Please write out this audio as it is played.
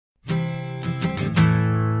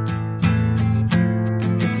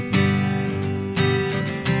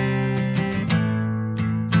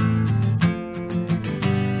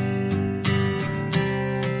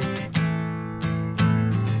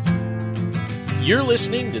You're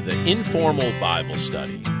listening to the Informal Bible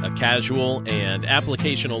Study, a casual and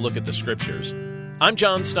applicational look at the Scriptures. I'm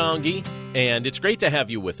John Stange, and it's great to have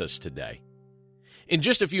you with us today. In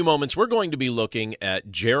just a few moments, we're going to be looking at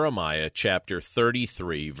Jeremiah chapter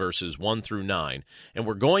 33, verses 1 through 9, and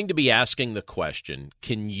we're going to be asking the question,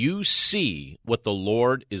 can you see what the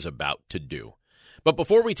Lord is about to do? But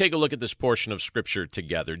before we take a look at this portion of Scripture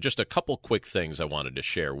together, just a couple quick things I wanted to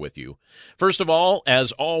share with you. First of all,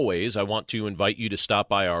 as always, I want to invite you to stop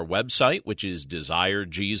by our website, which is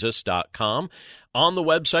desirejesus.com. On the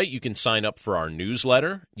website, you can sign up for our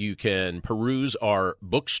newsletter. You can peruse our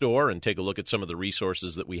bookstore and take a look at some of the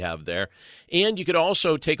resources that we have there. And you could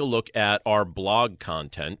also take a look at our blog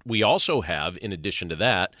content. We also have, in addition to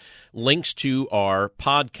that, links to our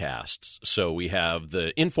podcasts. So we have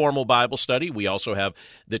the Informal Bible Study. We also have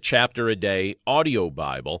the Chapter a Day audio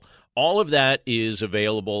Bible. All of that is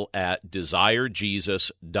available at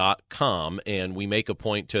desirejesus.com, and we make a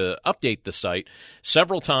point to update the site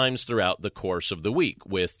several times throughout the course of the week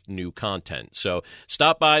with new content. So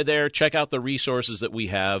stop by there, check out the resources that we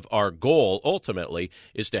have. Our goal, ultimately,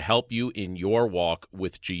 is to help you in your walk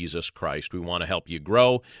with Jesus Christ. We want to help you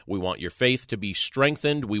grow. We want your faith to be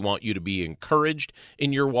strengthened. We want you to be encouraged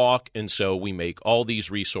in your walk, and so we make all these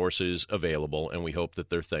resources available, and we hope that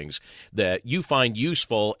they're things that you find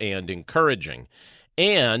useful and encouraging.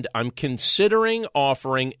 And I'm considering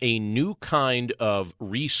offering a new kind of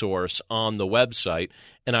resource on the website,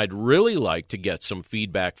 and I'd really like to get some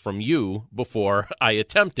feedback from you before I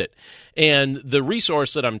attempt it. And the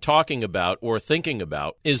resource that I'm talking about or thinking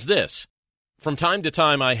about is this. From time to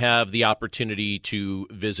time, I have the opportunity to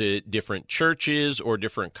visit different churches or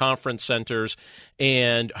different conference centers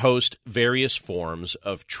and host various forms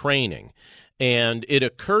of training. And it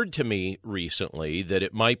occurred to me recently that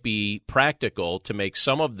it might be practical to make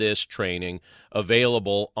some of this training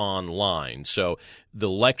available online. So the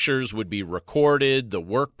lectures would be recorded, the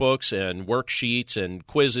workbooks and worksheets and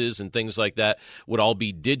quizzes and things like that would all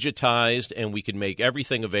be digitized, and we could make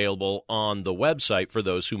everything available on the website for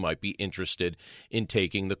those who might be interested in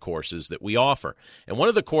taking the courses that we offer. And one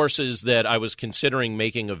of the courses that I was considering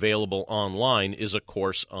making available online is a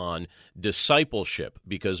course on discipleship,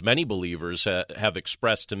 because many believers have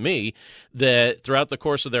expressed to me that throughout the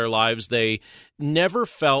course of their lives, they never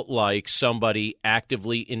felt like somebody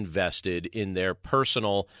actively invested in their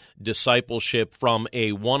personal discipleship from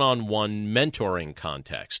a one-on-one mentoring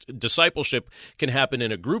context. Discipleship can happen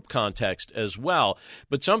in a group context as well,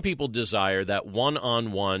 but some people desire that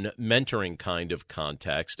one-on-one mentoring kind of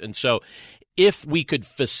context. And so if we could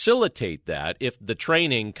facilitate that, if the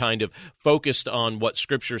training kind of focused on what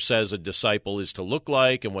Scripture says a disciple is to look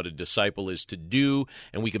like and what a disciple is to do,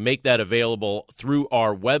 and we can make that available through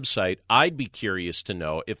our website, I'd be curious to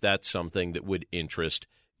know if that's something that would interest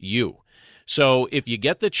you. So if you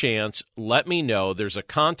get the chance, let me know. There's a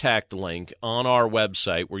contact link on our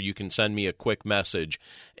website where you can send me a quick message,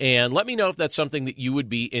 and let me know if that's something that you would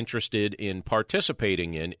be interested in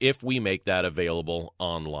participating in if we make that available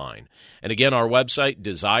online. And again, our website,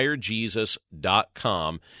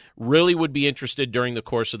 desirejesus.com, really would be interested during the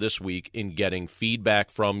course of this week in getting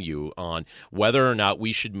feedback from you on whether or not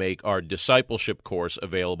we should make our discipleship course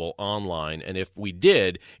available online, and if we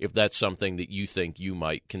did, if that's something that you think you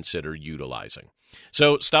might consider utilizing.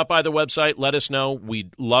 So stop by the website, let us know.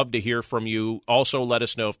 We'd love to hear from you. Also, let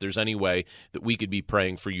us know if there's any way that we could be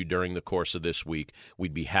praying for you during the course of this week.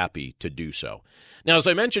 We'd be happy to do so. Now, as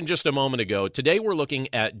I mentioned just a moment ago, today we're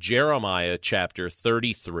looking at Jeremiah chapter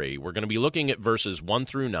 33. We're going to be looking at verses 1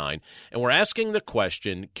 through 9, and we're asking the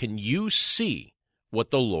question, can you see what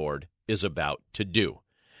the Lord is about to do?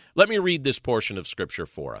 Let me read this portion of Scripture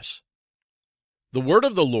for us. The word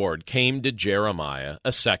of the Lord came to Jeremiah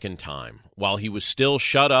a second time, while he was still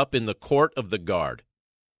shut up in the court of the guard.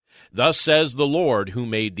 Thus says the Lord who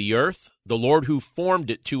made the earth, the Lord who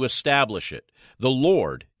formed it to establish it. The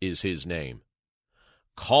Lord is his name.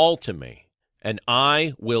 Call to me, and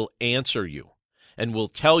I will answer you, and will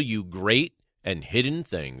tell you great and hidden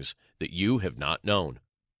things that you have not known.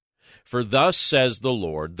 For thus says the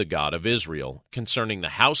Lord, the God of Israel, concerning the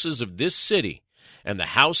houses of this city, and the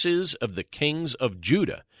houses of the kings of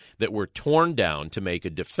Judah that were torn down to make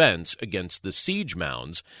a defense against the siege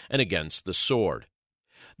mounds and against the sword.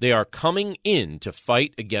 They are coming in to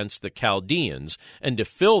fight against the Chaldeans and to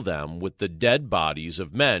fill them with the dead bodies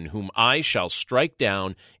of men whom I shall strike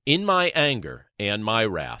down in my anger and my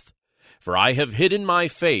wrath. For I have hidden my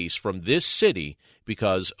face from this city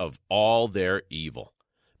because of all their evil.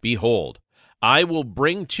 Behold, I will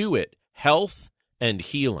bring to it health and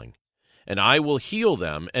healing, and I will heal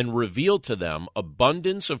them and reveal to them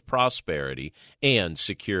abundance of prosperity and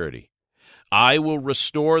security. I will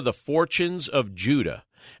restore the fortunes of Judah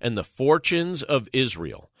and the fortunes of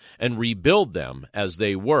Israel, and rebuild them as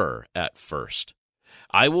they were at first.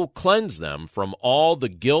 I will cleanse them from all the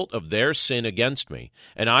guilt of their sin against me,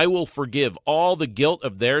 and I will forgive all the guilt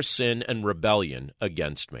of their sin and rebellion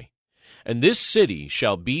against me. And this city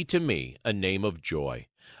shall be to me a name of joy,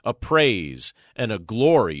 a praise and a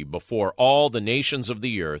glory before all the nations of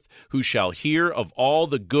the earth, who shall hear of all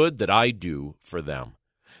the good that I do for them.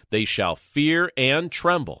 They shall fear and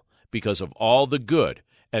tremble because of all the good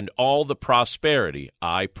and all the prosperity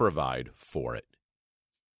I provide for it.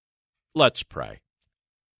 Let's pray.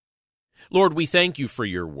 Lord, we thank you for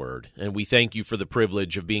your word, and we thank you for the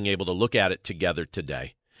privilege of being able to look at it together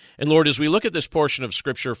today. And Lord, as we look at this portion of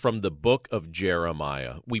Scripture from the book of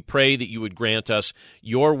Jeremiah, we pray that you would grant us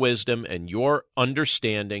your wisdom and your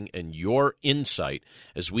understanding and your insight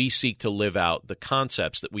as we seek to live out the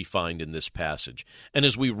concepts that we find in this passage, and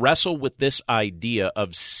as we wrestle with this idea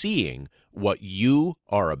of seeing what you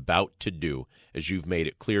are about to do, as you've made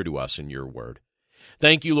it clear to us in your word.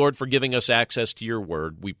 Thank you, Lord, for giving us access to your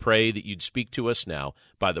word. We pray that you'd speak to us now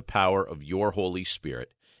by the power of your Holy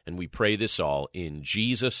Spirit. And we pray this all in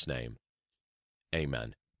Jesus' name.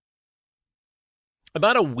 Amen.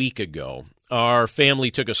 About a week ago, our family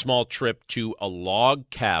took a small trip to a log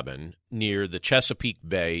cabin near the Chesapeake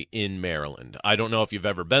Bay in Maryland. I don't know if you've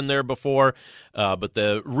ever been there before, but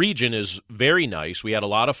the region is very nice. We had a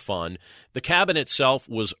lot of fun. The cabin itself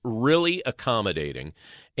was really accommodating,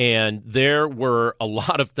 and there were a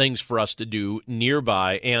lot of things for us to do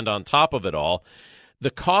nearby, and on top of it all,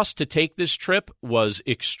 the cost to take this trip was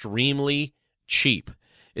extremely cheap.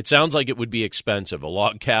 It sounds like it would be expensive, a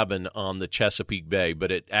log cabin on the Chesapeake Bay,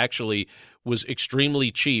 but it actually was extremely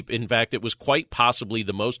cheap. In fact, it was quite possibly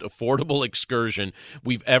the most affordable excursion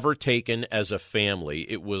we've ever taken as a family.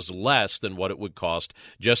 It was less than what it would cost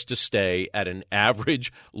just to stay at an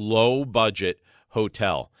average low-budget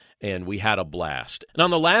hotel. And we had a blast. And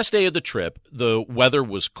on the last day of the trip, the weather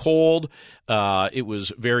was cold. It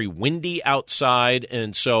was very windy outside.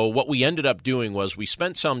 And so what we ended up doing was we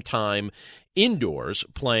spent some time indoors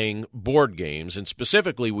playing board games, and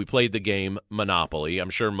specifically we played the game Monopoly. I'm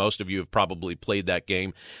sure most of you have probably played that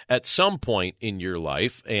game at some point in your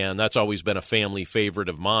life, and that's always been a family favorite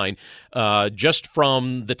of mine. Just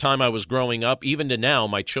from the time I was growing up, even to now,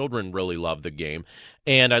 my children really love the game.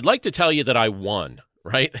 And I'd like to tell you that I won.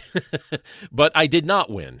 Right? But I did not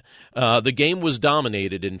win. The game was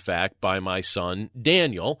dominated, in fact, by my son,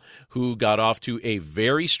 Daniel, who got off to a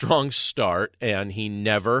very strong start, and he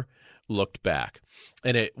never looked back.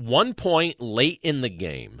 And at one point late in the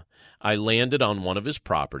game, I landed on one of his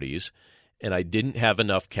properties, and I didn't have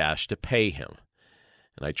enough cash to pay him.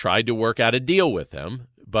 And I tried to work out a deal with him,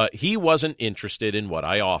 but he wasn't interested in what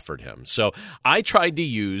I offered him. So I tried to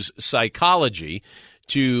use psychology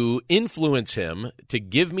to influence him to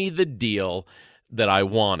give me the deal that I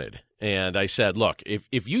wanted. And I said, look,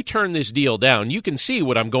 if you turn this deal down, you can see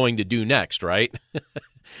what I'm going to do next, right?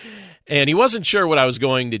 And he wasn't sure what I was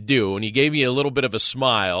going to do, and he gave me a little bit of a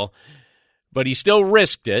smile, but he still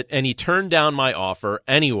risked it, and he turned down my offer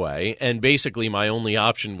anyway, and basically my only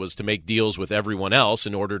option was to make deals with everyone else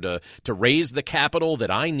in order to raise the capital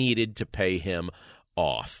that I needed to pay him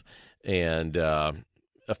off. And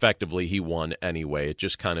effectively, he won anyway. It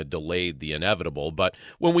just kind of delayed the inevitable. But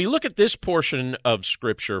when we look at this portion of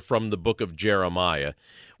Scripture from the book of Jeremiah,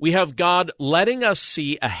 we have God letting us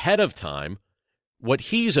see ahead of time what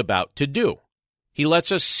he's about to do. He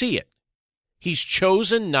lets us see it. He's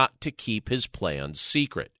chosen not to keep his plans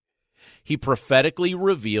secret. He prophetically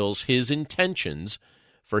reveals his intentions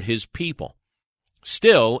for his people.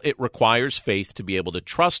 Still, it requires faith to be able to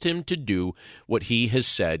trust him to do what he has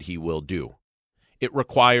said he will do. It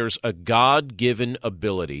requires a God-given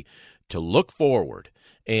ability to look forward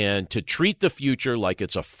and to treat the future like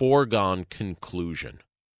it's a foregone conclusion.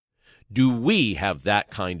 Do we have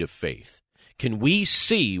that kind of faith? Can we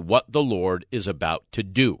see what the Lord is about to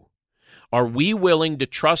do? Are we willing to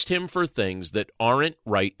trust him for things that aren't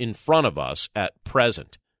right in front of us at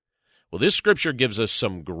present? Well, this scripture gives us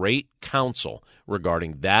some great counsel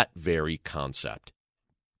regarding that very concept.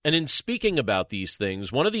 And in speaking about these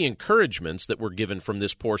things, one of the encouragements that we're given from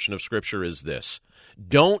this portion of Scripture is this: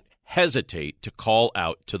 don't hesitate to call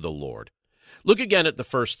out to the Lord. Look again at the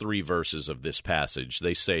first 3 verses of this passage.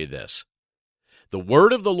 They say this: the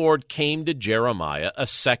word of the Lord came to Jeremiah a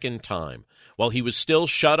second time, while he was still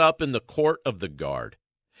shut up in the court of the guard.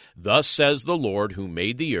 Thus says the Lord who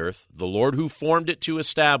made the earth, the Lord who formed it to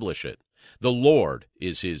establish it. The Lord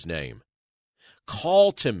is his name.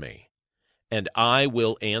 Call to me, and I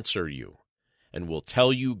will answer you, and will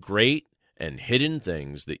tell you great and hidden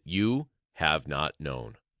things that you have not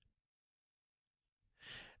known.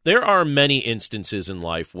 There are many instances in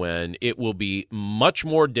life when it will be much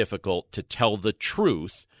more difficult to tell the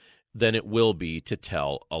truth than it will be to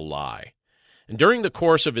tell a lie. And during the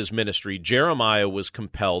course of his ministry, Jeremiah was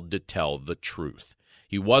compelled to tell the truth.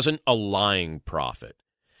 He wasn't a lying prophet.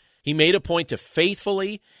 He made a point to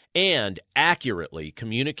faithfully and accurately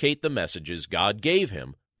communicate the messages God gave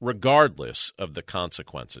him, regardless of the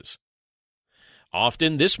consequences.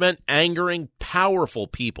 Often this meant angering powerful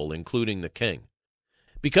people, including the king.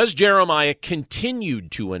 Because Jeremiah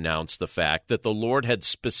continued to announce the fact that the Lord had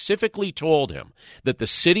specifically told him that the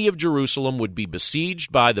city of Jerusalem would be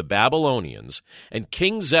besieged by the Babylonians and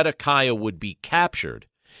King Zedekiah would be captured,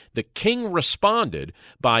 the king responded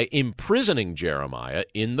by imprisoning Jeremiah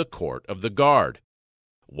in the court of the guard.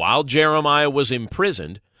 While Jeremiah was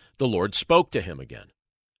imprisoned, the Lord spoke to him again.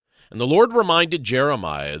 And the Lord reminded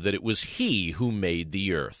Jeremiah that it was He who made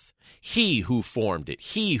the earth, He who formed it,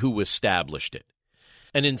 He who established it.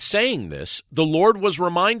 And in saying this, the Lord was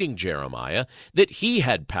reminding Jeremiah that he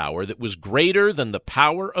had power that was greater than the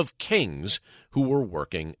power of kings who were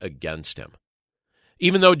working against him.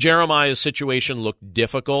 Even though Jeremiah's situation looked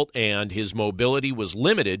difficult and his mobility was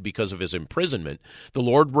limited because of his imprisonment, the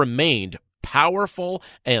Lord remained powerful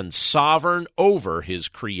and sovereign over his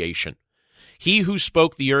creation. He who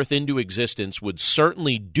spoke the earth into existence would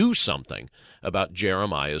certainly do something about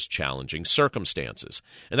Jeremiah's challenging circumstances.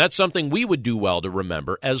 And that's something we would do well to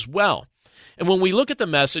remember as well. And when we look at the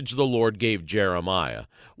message the Lord gave Jeremiah,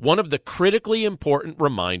 one of the critically important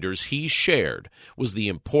reminders he shared was the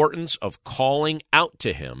importance of calling out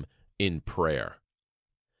to him in prayer.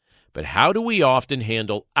 But how do we often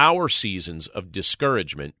handle our seasons of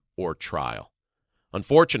discouragement or trial?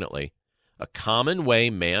 Unfortunately, a common way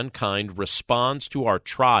mankind responds to our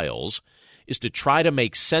trials is to try to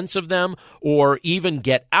make sense of them or even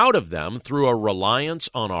get out of them through a reliance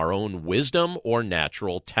on our own wisdom or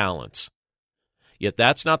natural talents. Yet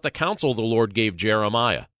that's not the counsel the Lord gave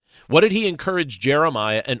Jeremiah. What did he encourage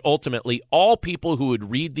Jeremiah and ultimately all people who would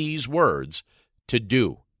read these words to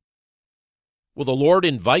do? Well, the Lord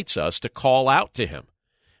invites us to call out to him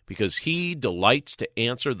because he delights to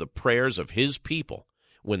answer the prayers of his people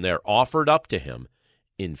when they're offered up to him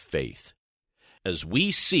in faith. As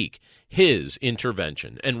we seek his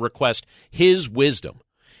intervention and request his wisdom,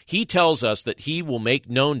 he tells us that he will make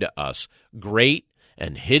known to us great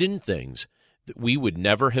and hidden things that we would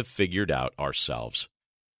never have figured out ourselves.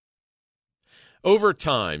 Over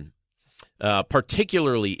time,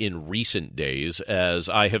 particularly in recent days, as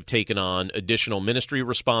I have taken on additional ministry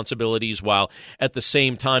responsibilities while at the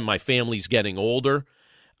same time my family's getting older,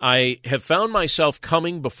 I have found myself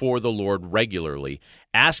coming before the Lord regularly,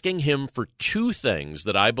 asking him for two things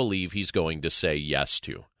that I believe he's going to say yes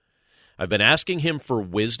to. I've been asking him for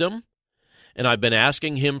wisdom, and I've been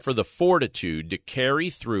asking him for the fortitude to carry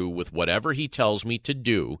through with whatever he tells me to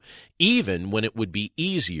do, even when it would be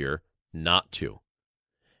easier not to.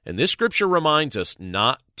 And this scripture reminds us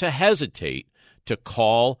not to hesitate to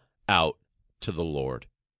call out to the Lord.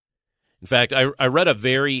 In fact, I read a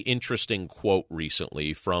very interesting quote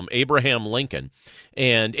recently from Abraham Lincoln,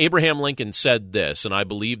 and Abraham Lincoln said this, and I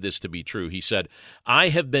believe this to be true. He said, "I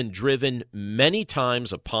have been driven many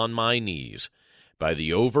times upon my knees by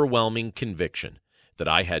the overwhelming conviction that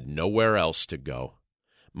I had nowhere else to go.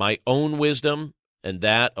 My own wisdom and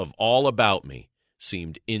that of all about me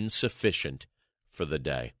seemed insufficient for the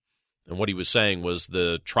day." And what he was saying was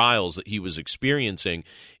the trials that he was experiencing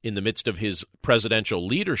in the midst of his presidential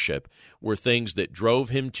leadership were things that drove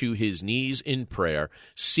him to his knees in prayer,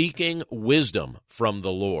 seeking wisdom from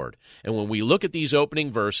the Lord. And when we look at these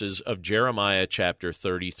opening verses of Jeremiah chapter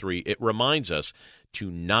 33, it reminds us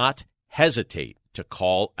to not hesitate to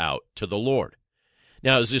call out to the Lord.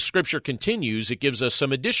 Now, as this scripture continues, it gives us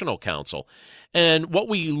some additional counsel. And what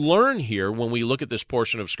we learn here when we look at this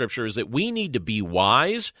portion of Scripture is that we need to be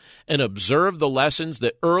wise and observe the lessons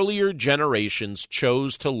that earlier generations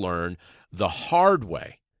chose to learn the hard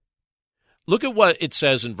way. Look at what it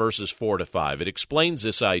says in verses 4 to 5. It explains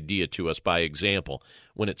this idea to us by example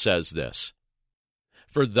when it says this.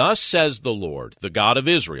 "For thus says the Lord, the God of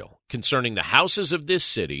Israel, concerning the houses of this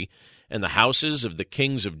city and the houses of the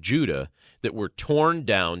kings of Judah that were torn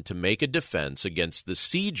down to make a defense against the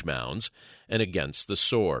siege mounds and against the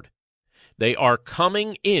sword. They are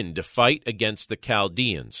coming in to fight against the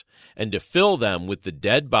Chaldeans, and to fill them with the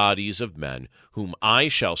dead bodies of men, whom I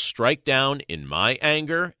shall strike down in my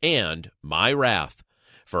anger and my wrath.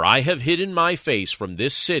 For I have hidden my face from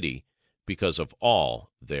this city because of all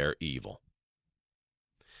their evil."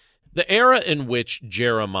 The era in which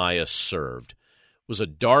Jeremiah served was a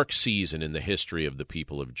dark season in the history of the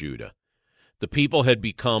people of Judah. The people had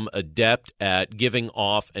become adept at giving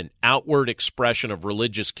off an outward expression of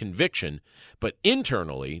religious conviction, but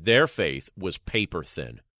internally their faith was paper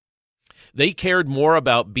thin. They cared more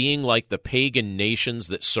about being like the pagan nations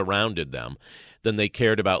that surrounded them than they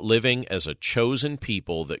cared about living as a chosen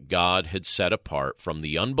people that God had set apart from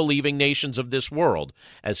the unbelieving nations of this world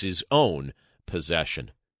as his own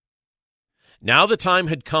possession. Now the time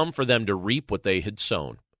had come for them to reap what they had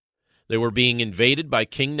sown. They were being invaded by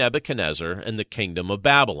King Nebuchadnezzar and the kingdom of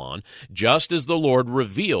Babylon, just as the Lord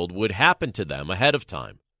revealed would happen to them ahead of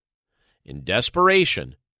time. In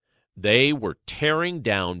desperation, they were tearing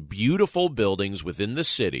down beautiful buildings within the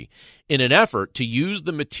city in an effort to use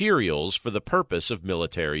the materials for the purpose of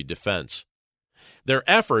military defense. Their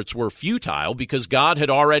efforts were futile because God had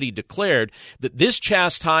already declared that this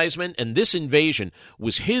chastisement and this invasion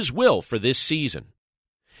was his will for this season.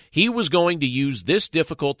 He was going to use this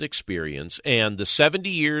difficult experience and the 70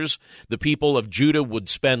 years the people of Judah would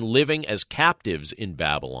spend living as captives in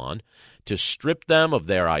Babylon to strip them of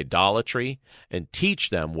their idolatry and teach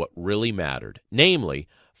them what really mattered, namely,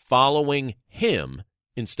 following him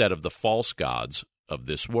instead of the false gods of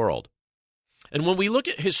this world. And when we look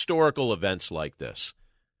at historical events like this,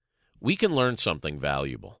 we can learn something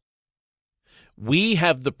valuable. We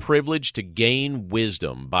have the privilege to gain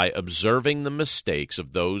wisdom by observing the mistakes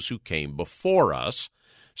of those who came before us,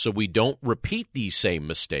 so we don't repeat these same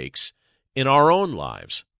mistakes in our own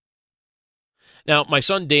lives. Now, my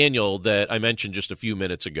son Daniel, that I mentioned just a few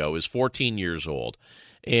minutes ago, is 14 years old,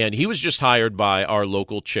 and he was just hired by our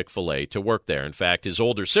local Chick-fil-A to work there. In fact, his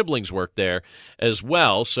older siblings work there as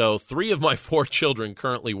well, so 3 of my 4 children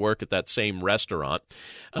currently work at that same restaurant.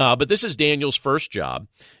 But this is Daniel's first job,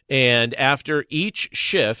 and after each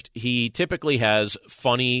shift, he typically has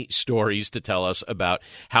funny stories to tell us about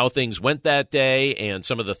how things went that day and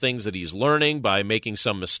some of the things that he's learning by making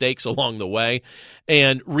some mistakes along the way.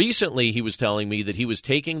 And recently, he was telling me that he was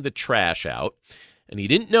taking the trash out, and he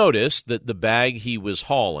didn't notice that the bag he was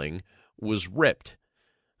hauling was ripped.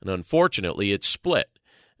 And unfortunately, it split,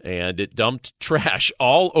 and it dumped trash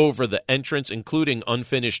all over the entrance, including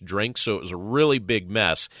unfinished drinks, so it was a really big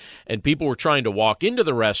mess. And people were trying to walk into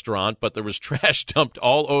the restaurant, but there was trash dumped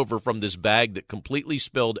all over from this bag that completely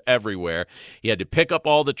spilled everywhere. He had to pick up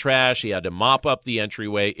all the trash. He had to mop up the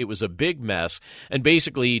entryway. It was a big mess. And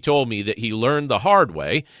basically, he told me that he learned the hard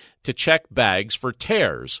way to check bags for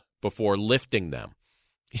tears before lifting them.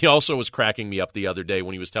 He also was cracking me up the other day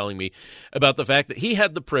when he was telling me about the fact that he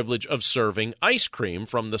had the privilege of serving ice cream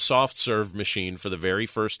from the soft serve machine for the very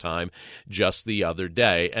first time just the other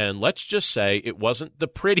day. And let's just say it wasn't the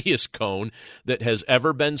prettiest cone that has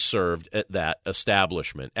ever been served at that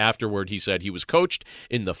establishment. Afterward, he said he was coached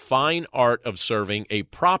in the fine art of serving a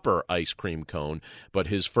proper ice cream cone, but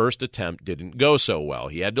his first attempt didn't go so well.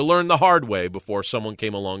 He had to learn the hard way before someone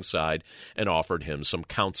came alongside and offered him some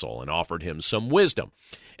counsel and offered him some wisdom.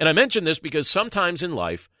 And I mention this because sometimes in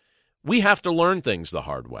life, we have to learn things the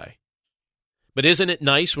hard way. But isn't it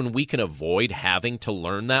nice when we can avoid having to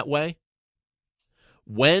learn that way?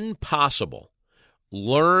 When possible,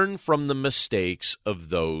 learn from the mistakes of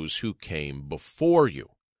those who came before you,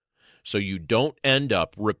 so you don't end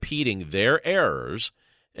up repeating their errors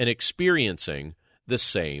and experiencing the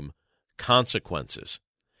same consequences.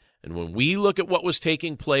 And when we look at what was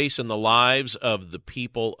taking place in the lives of the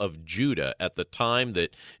people of Judah at the time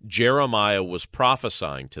that Jeremiah was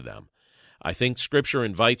prophesying to them, I think Scripture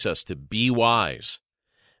invites us to be wise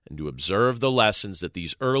and to observe the lessons that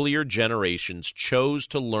these earlier generations chose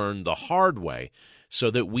to learn the hard way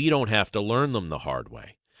so that we don't have to learn them the hard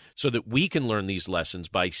way, so that we can learn these lessons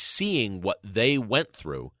by seeing what they went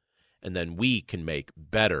through, and then we can make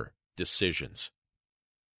better decisions.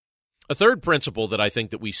 A third principle that I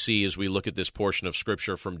think that we see as we look at this portion of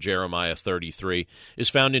Scripture from Jeremiah 33 is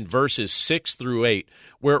found in verses 6 through 8,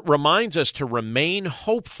 where it reminds us to remain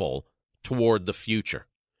hopeful toward the future.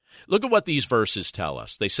 Look at what these verses tell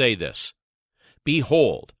us. They say this: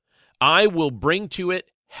 "Behold, I will bring to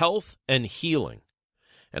it health and healing,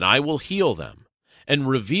 and I will heal them, and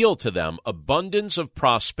reveal to them abundance of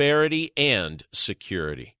prosperity and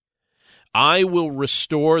security. I will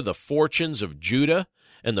restore the fortunes of Judah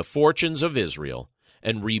and the fortunes of Israel,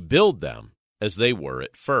 and rebuild them as they were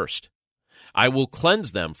at first. I will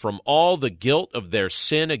cleanse them from all the guilt of their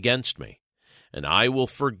sin against me, and I will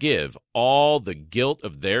forgive all the guilt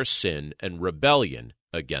of their sin and rebellion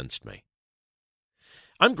against me."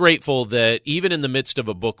 I'm grateful that even in the midst of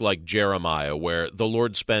a book like Jeremiah, where the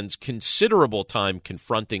Lord spends considerable time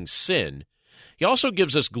confronting sin, he also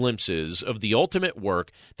gives us glimpses of the ultimate work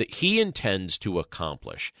that he intends to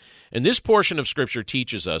accomplish. And this portion of Scripture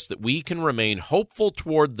teaches us that we can remain hopeful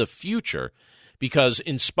toward the future because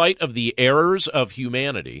in spite of the errors of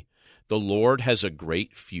humanity, the Lord has a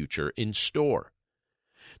great future in store.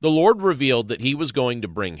 The Lord revealed that he was going to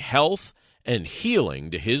bring health and healing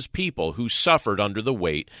to his people who suffered under the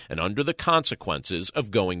weight and under the consequences of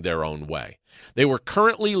going their own way. They were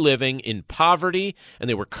currently living in poverty, and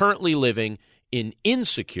they were currently living in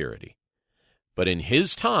insecurity. But in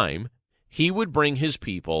his time, he would bring his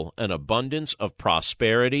people an abundance of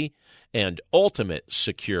prosperity and ultimate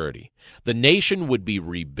security. The nation would be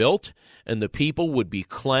rebuilt, and the people would be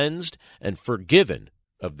cleansed and forgiven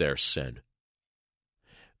of their sin.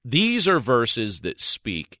 These are verses that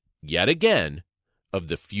speak, yet again, of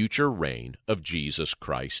the future reign of Jesus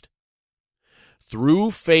Christ.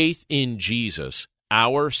 Through faith in Jesus,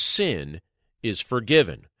 our sin is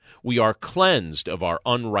forgiven. We are cleansed of our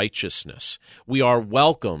unrighteousness. We are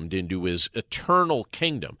welcomed into his eternal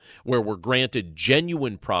kingdom, where we're granted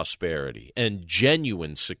genuine prosperity and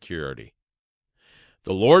genuine security.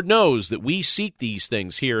 The Lord knows that we seek these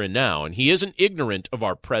things here and now, and he isn't ignorant of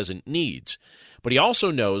our present needs. But he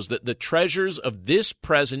also knows that the treasures of this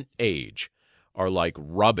present age are like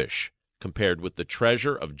rubbish compared with the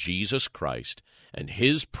treasure of Jesus Christ and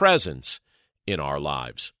his presence in our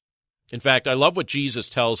lives. In fact, I love what Jesus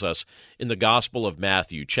tells us in the Gospel of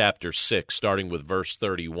Matthew, chapter 6, starting with verse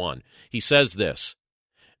 31. He says this,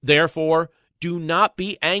 "Therefore, do not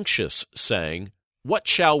be anxious, saying, 'What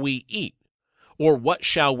shall we eat?' Or 'What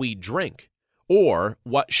shall we drink?' Or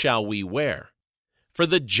 'What shall we wear?' For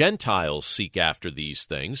the Gentiles seek after these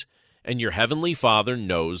things, and your heavenly Father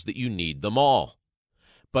knows that you need them all.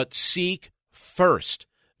 But seek first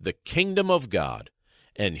the kingdom of God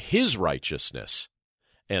and his righteousness,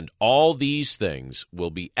 and all these things will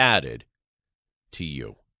be added to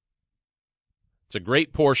you." It's a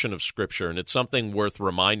great portion of Scripture, and it's something worth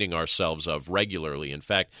reminding ourselves of regularly. In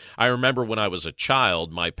fact, I remember when I was a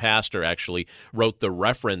child, my pastor actually wrote the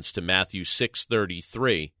reference to Matthew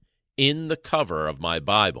 6:33 in the cover of my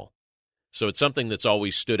Bible. So it's something that's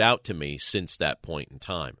always stood out to me since that point in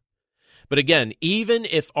time. But again, even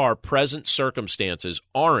if our present circumstances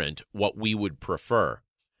aren't what we would prefer,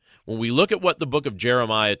 when we look at what the book of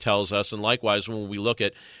Jeremiah tells us, and likewise when we look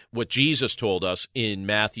at what Jesus told us in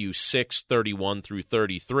Matthew 6:31 through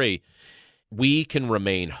 33, we can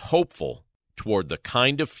remain hopeful toward the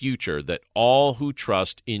kind of future that all who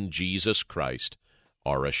trust in Jesus Christ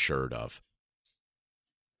are assured of.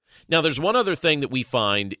 Now, there's one other thing that we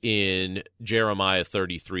find in Jeremiah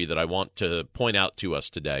 33 that I want to point out to us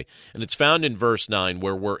today, and it's found in verse 9,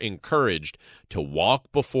 where we're encouraged to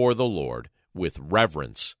walk before the Lord with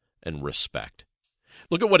reverence and respect.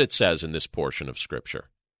 Look at what it says in this portion of Scripture.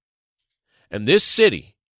 "And this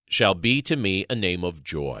city shall be to me a name of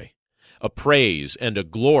joy, a praise and a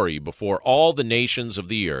glory before all the nations of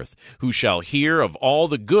the earth, who shall hear of all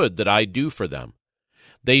the good that I do for them.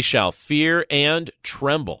 They shall fear and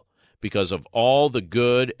tremble because of all the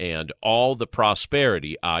good and all the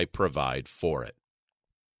prosperity I provide for it."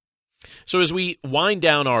 So as we wind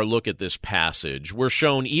down our look at this passage, we're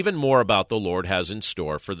shown even more about the Lord has in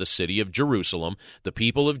store for the city of Jerusalem, the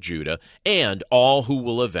people of Judah, and all who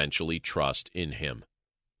will eventually trust in him.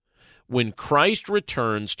 When Christ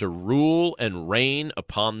returns to rule and reign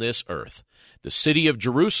upon this earth, the city of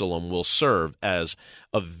Jerusalem will serve as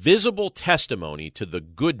a visible testimony to the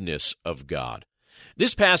goodness of God.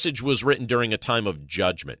 This passage was written during a time of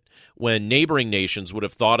judgment, when neighboring nations would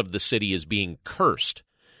have thought of the city as being cursed.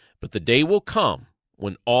 But the day will come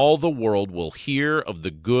when all the world will hear of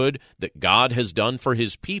the good that God has done for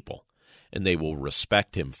his people, and they will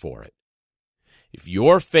respect him for it. If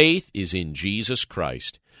your faith is in Jesus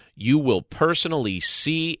Christ, you will personally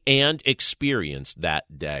see and experience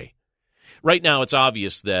that day. Right now, it's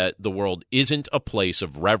obvious that the world isn't a place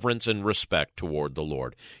of reverence and respect toward the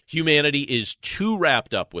Lord. Humanity is too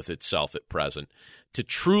wrapped up with itself at present to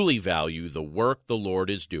truly value the work the Lord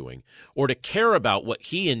is doing or to care about what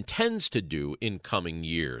he intends to do in coming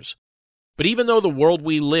years. But even though the world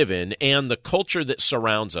we live in and the culture that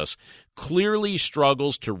surrounds us clearly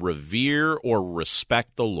struggles to revere or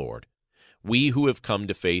respect the Lord, we who have come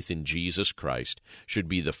to faith in Jesus Christ should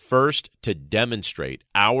be the first to demonstrate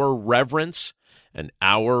our reverence and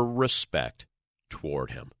our respect toward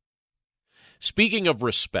him. Speaking of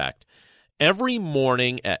respect, every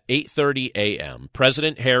morning at 8:30 a.m.,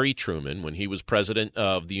 President Harry Truman, when he was President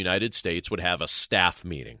of the United States, would have a staff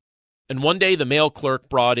meeting. And one day the mail clerk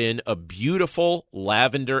brought in a beautiful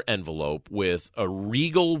lavender envelope with a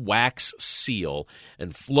regal wax seal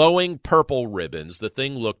and flowing purple ribbons. The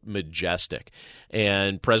thing looked majestic.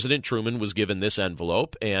 And President Truman was given this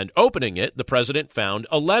envelope, and opening it, the president found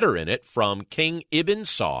a letter in it from King Ibn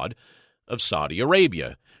Saud of Saudi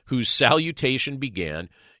Arabia, whose salutation began,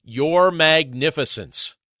 "Your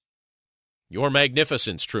Magnificence." "Your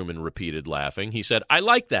Magnificence," Truman repeated, laughing. He said, "I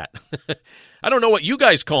like that. I don't know what you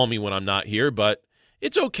guys call me when I'm not here, but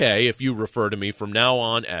it's okay if you refer to me from now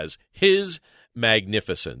on as His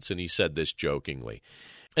Magnificence." And he said this jokingly.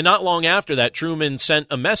 And not long after that, Truman sent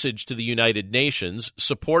a message to the United Nations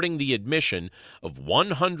supporting the admission of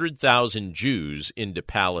 100,000 Jews into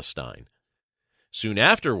Palestine. Soon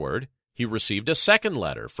afterward, he received a second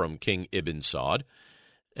letter from King Ibn Saud,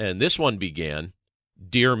 and this one began,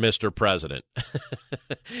 "Dear Mr. President."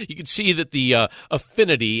 You could see that the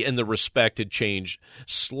affinity and the respect had changed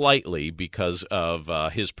slightly because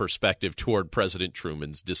of his perspective toward President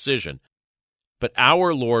Truman's decision. But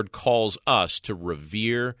our Lord calls us to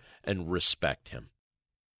revere and respect him.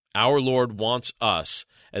 Our Lord wants us,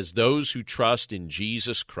 as those who trust in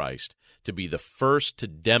Jesus Christ, to be the first to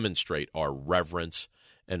demonstrate our reverence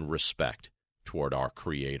and respect toward our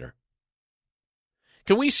Creator.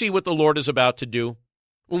 Can we see what the Lord is about to do?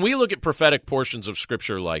 When we look at prophetic portions of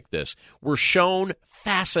Scripture like this, we're shown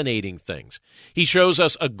fascinating things. He shows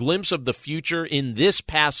us a glimpse of the future in this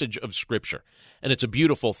passage of Scripture, and it's a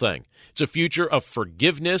beautiful thing. It's a future of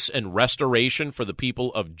forgiveness and restoration for the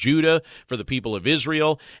people of Judah, for the people of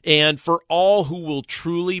Israel, and for all who will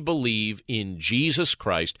truly believe in Jesus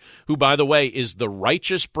Christ, who, by the way, is the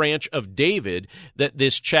righteous branch of David that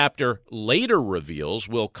this chapter later reveals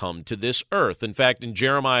will come to this earth. In fact, in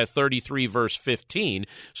Jeremiah 33, verse 15,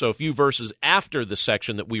 so a few verses after the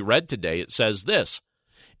section that we read today, it says this,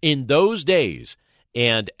 "In those days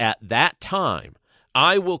and at that time,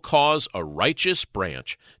 I will cause a righteous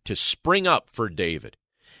branch to spring up for David,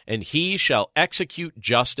 and he shall execute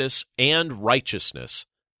justice and righteousness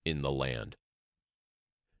in the land."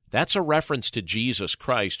 That's a reference to Jesus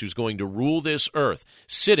Christ, who's going to rule this earth,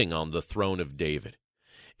 sitting on the throne of David.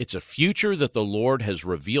 It's a future that the Lord has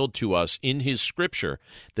revealed to us in His Scripture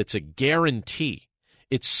that's a guarantee.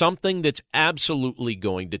 It's something that's absolutely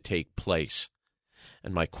going to take place.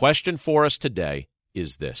 And my question for us today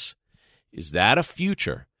is this. Is that a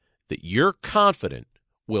future that you're confident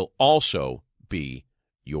will also be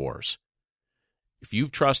yours? If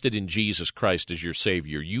you've trusted in Jesus Christ as your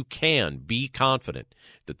Savior, you can be confident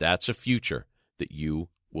that that's a future that you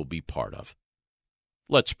will be part of.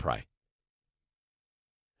 Let's pray.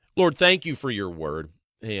 Lord, thank you for your word,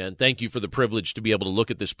 and thank you for the privilege to be able to look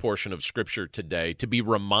at this portion of Scripture today, to be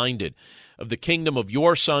reminded of the kingdom of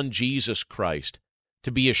your Son, Jesus Christ,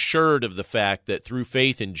 to be assured of the fact that through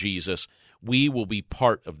faith in Jesus, we will be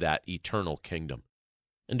part of that eternal kingdom.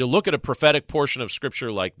 And to look at a prophetic portion of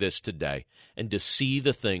Scripture like this today and to see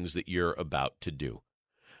the things that you're about to do.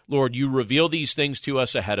 Lord, you reveal these things to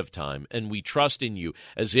us ahead of time, and we trust in you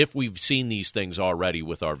as if we've seen these things already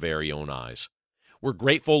with our very own eyes. We're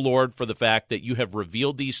grateful, Lord, for the fact that you have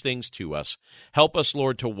revealed these things to us. Help us,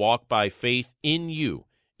 Lord, to walk by faith in you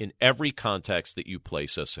in every context that you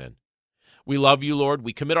place us in. We love you, Lord.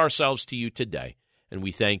 We commit ourselves to you today, and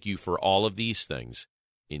we thank you for all of these things.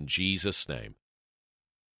 In Jesus' name,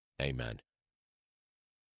 amen.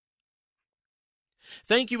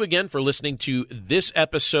 Thank you again for listening to this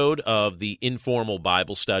episode of the Informal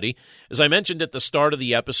Bible Study. As I mentioned at the start of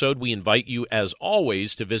the episode, we invite you, as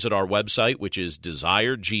always, to visit our website, which is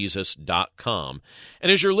desirejesus.com. And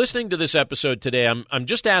as you're listening to this episode today, I'm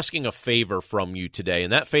just asking a favor from you today,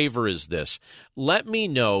 and that favor is this. Let me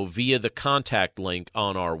know via the contact link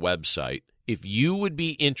on our website if you would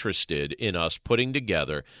be interested in us putting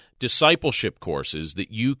together discipleship courses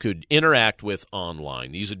that you could interact with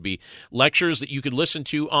online. These would be lectures that you could listen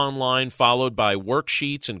to online, followed by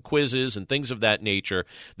worksheets and quizzes and things of that nature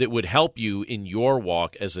that would help you in your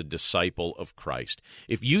walk as a disciple of Christ.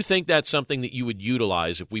 If you think that's something that you would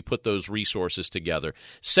utilize if we put those resources together,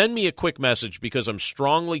 send me a quick message because I'm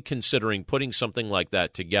strongly considering putting something like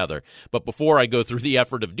that together. But before I go through the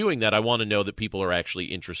effort of doing that, I want to know that people are actually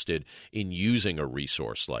interested in using a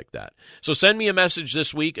resource like that. So send me a message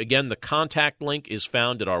this week. Again, the contact link is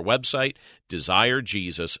found at our website,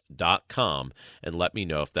 desirejesus.com, and let me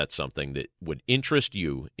know if that's something that would interest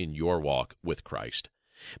you in your walk with Christ.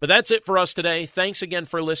 But that's it for us today. Thanks again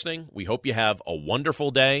for listening. We hope you have a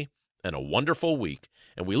wonderful day and a wonderful week,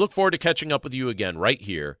 and we look forward to catching up with you again right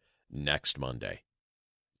here next Monday.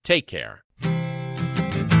 Take care.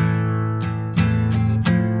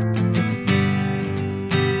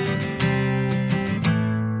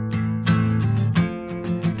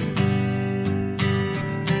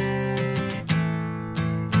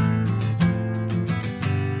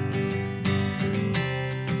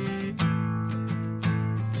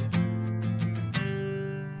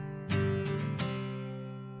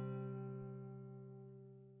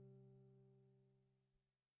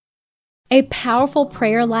 A powerful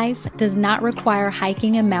prayer life does not require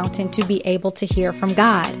hiking a mountain to be able to hear from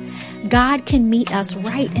God. God can meet us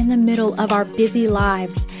right in the middle of our busy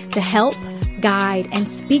lives to help, guide, and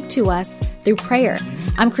speak to us through prayer.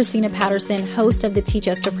 I'm Christina Patterson, host of the Teach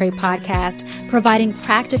Us to Pray podcast, providing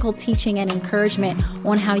practical teaching and encouragement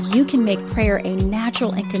on how you can make prayer a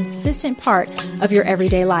natural and consistent part of your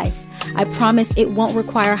everyday life. I promise it won't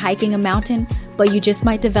require hiking a mountain, but you just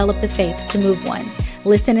might develop the faith to move one.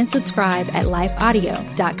 Listen and subscribe at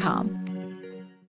lifeaudio.com.